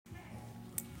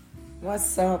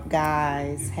What's up,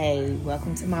 guys? Hey,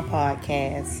 welcome to my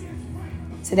podcast.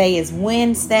 Today is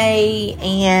Wednesday,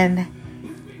 and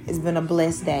it's been a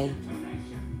blessed day.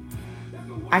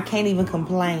 I can't even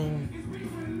complain.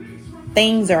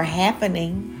 Things are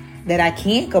happening that I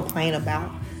can't complain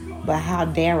about, but how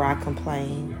dare I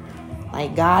complain?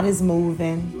 Like, God is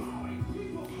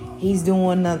moving. He's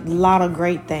doing a lot of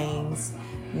great things,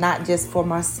 not just for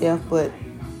myself, but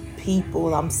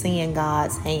people. I'm seeing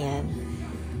God's hand.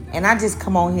 And I just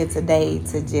come on here today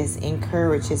to just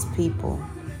encourage his people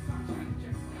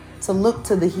to look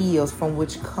to the hills from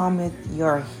which cometh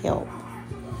your help.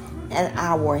 And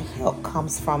our help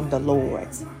comes from the Lord.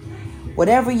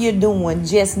 Whatever you're doing,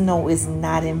 just know it's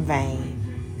not in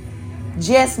vain.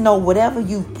 Just know whatever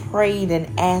you prayed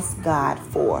and asked God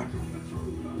for,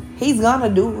 he's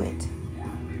gonna do it.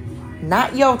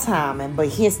 Not your timing, but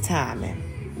his timing.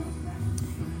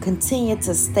 Continue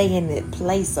to stay in that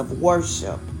place of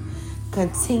worship.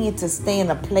 Continue to stay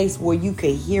in a place where you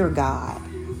can hear God.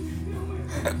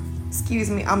 Excuse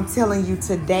me, I'm telling you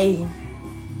today,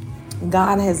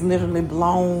 God has literally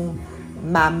blown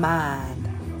my mind.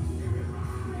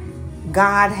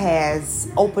 God has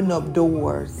opened up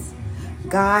doors.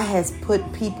 God has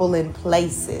put people in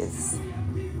places.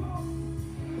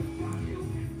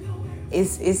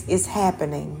 It's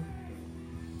happening.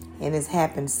 And it's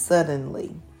happened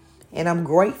suddenly. And I'm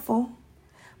grateful.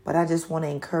 But I just want to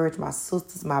encourage my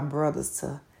sisters, my brothers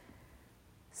to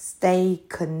stay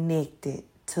connected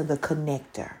to the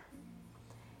connector.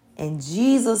 And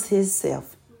Jesus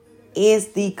himself is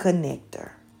the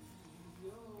connector.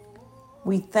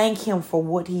 We thank him for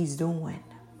what he's doing.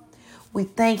 We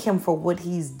thank him for what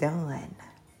he's done.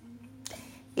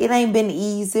 It ain't been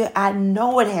easy. I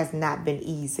know it has not been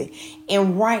easy.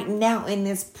 And right now in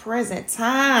this present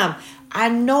time, I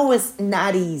know it's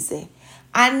not easy.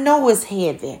 I know it's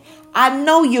heavy. I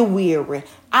know you're weary.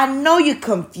 I know you're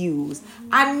confused.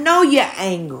 I know you're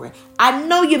angry. I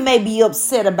know you may be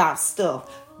upset about stuff.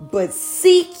 But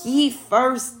seek ye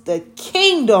first the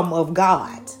kingdom of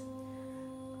God.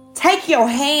 Take your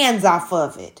hands off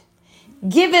of it.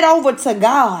 Give it over to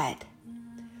God.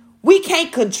 We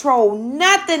can't control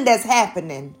nothing that's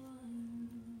happening.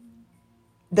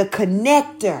 The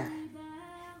connector.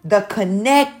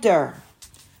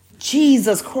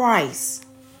 Jesus Christ.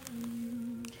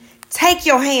 Take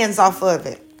your hands off of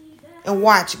it and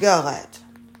watch God.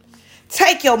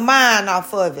 Take your mind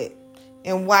off of it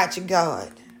and watch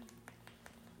God.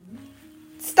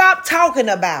 Stop talking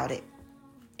about it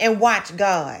and watch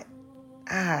God.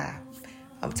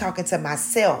 I'm talking to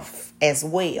myself as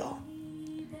well.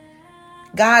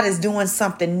 God is doing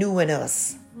something new in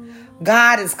us.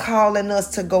 God is calling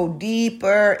us to go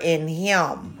deeper in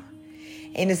him.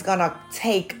 And it's going to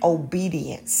take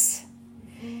obedience.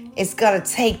 It's going to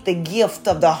take the gift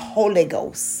of the Holy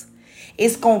Ghost.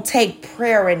 It's going to take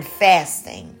prayer and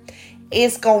fasting.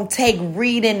 It's going to take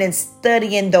reading and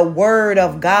studying the word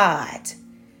of God.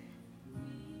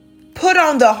 Put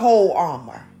on the whole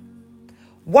armor.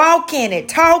 Walk in it.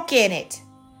 Talk in it.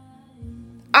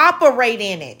 Operate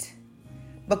in it.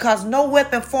 Because no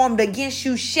weapon formed against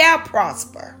you shall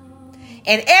prosper.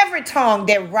 And every tongue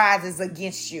that rises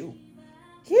against you,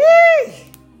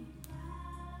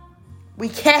 we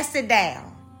cast it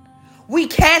down. We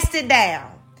cast it down.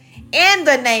 In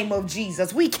the name of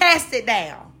Jesus, we cast it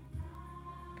down.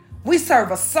 We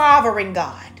serve a sovereign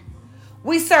God.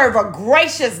 We serve a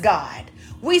gracious God.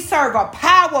 We serve a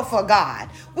powerful God.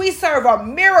 We serve a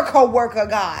miracle worker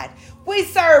God. We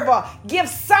serve a give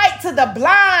sight to the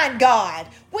blind God.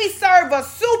 We serve a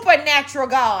supernatural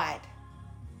God.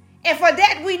 And for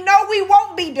that, we know we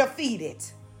won't be defeated.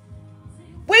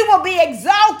 We will be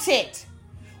exalted.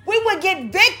 We will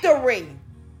get victory.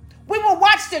 We will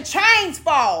watch the chains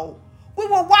fall. We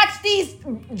will watch these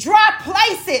dry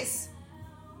places.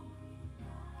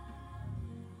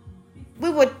 We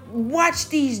will watch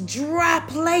these dry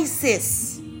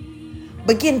places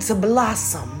begin to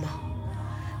blossom.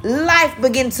 Life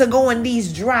begins to go in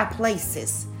these dry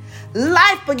places.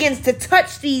 Life begins to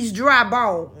touch these dry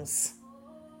bones.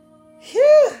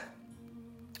 Whew.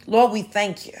 Lord, we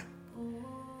thank you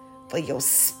for your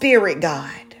spirit,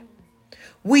 God.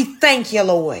 We thank you,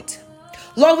 Lord.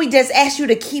 Lord, we just ask you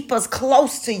to keep us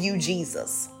close to you,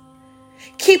 Jesus.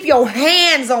 Keep your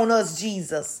hands on us,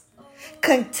 Jesus.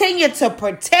 Continue to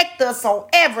protect us on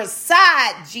every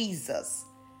side, Jesus.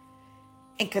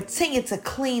 And continue to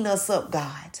clean us up,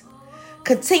 God.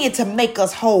 Continue to make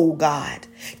us whole, God.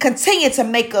 Continue to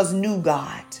make us new,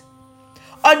 God.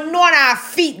 Anoint our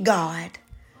feet, God.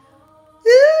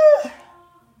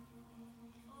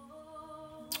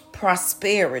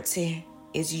 Prosperity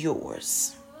is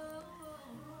yours.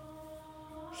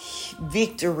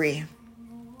 Victory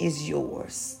is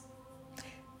yours.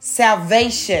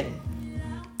 Salvation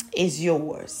is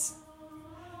yours.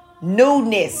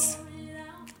 Newness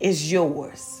is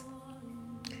yours.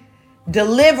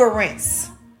 Deliverance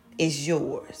is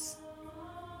yours.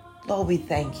 Lord, we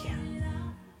thank you.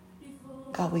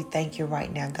 God, we thank you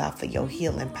right now, God, for your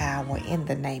healing power in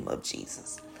the name of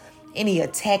Jesus. Any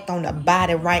attack on the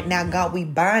body right now, God, we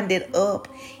bind it up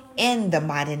in the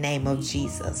mighty name of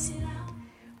Jesus.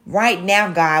 Right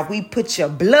now, God, we put your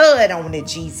blood on it,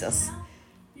 Jesus.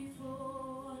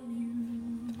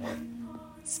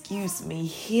 Excuse me,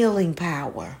 healing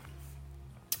power,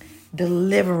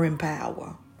 delivering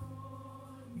power.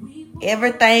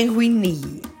 Everything we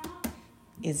need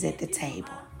is at the table.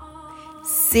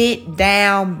 Sit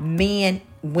down, men,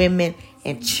 women,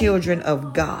 and children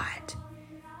of God,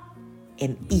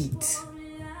 and eat.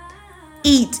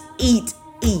 Eat, eat,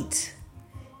 eat.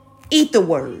 Eat the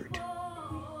word.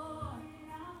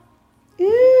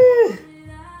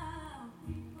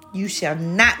 You shall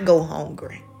not go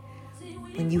hungry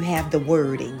when you have the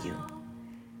word in you.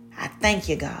 I thank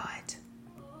you, God.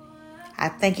 I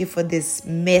thank you for this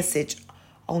message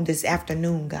on this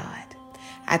afternoon, God.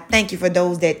 I thank you for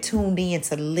those that tuned in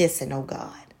to listen, oh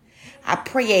God. I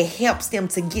pray it helps them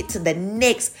to get to the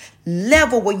next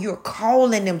level where you're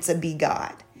calling them to be,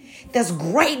 God. There's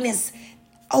greatness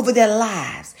over their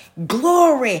lives,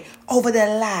 glory over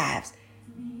their lives,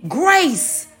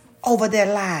 grace over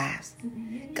their lives.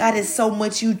 God, is so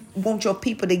much you want your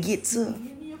people to get to.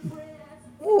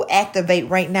 Activate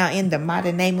right now in the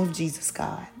mighty name of Jesus,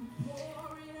 God.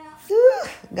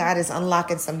 God is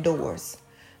unlocking some doors.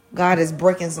 God is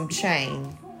breaking some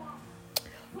chains.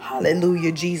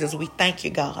 Hallelujah, Jesus. We thank you,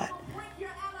 God.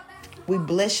 We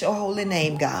bless your holy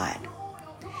name, God.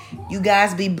 You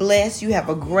guys be blessed. You have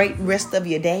a great rest of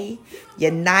your day,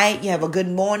 your night. You have a good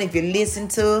morning if you listen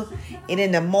to it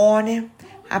in the morning.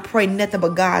 I pray nothing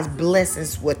but God's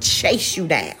blessings will chase you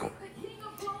down.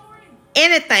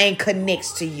 Anything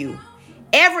connects to you.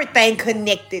 Everything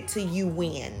connected to you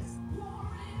wins.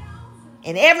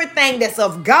 And everything that's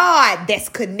of God that's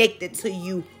connected to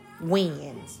you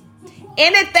wins.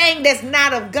 Anything that's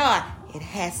not of God, it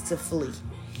has to flee.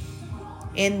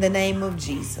 In the name of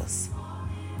Jesus.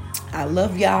 I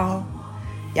love y'all.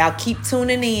 Y'all keep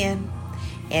tuning in.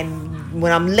 And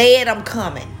when I'm led, I'm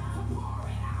coming.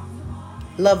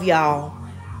 Love y'all.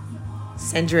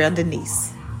 Sandra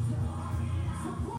Denise.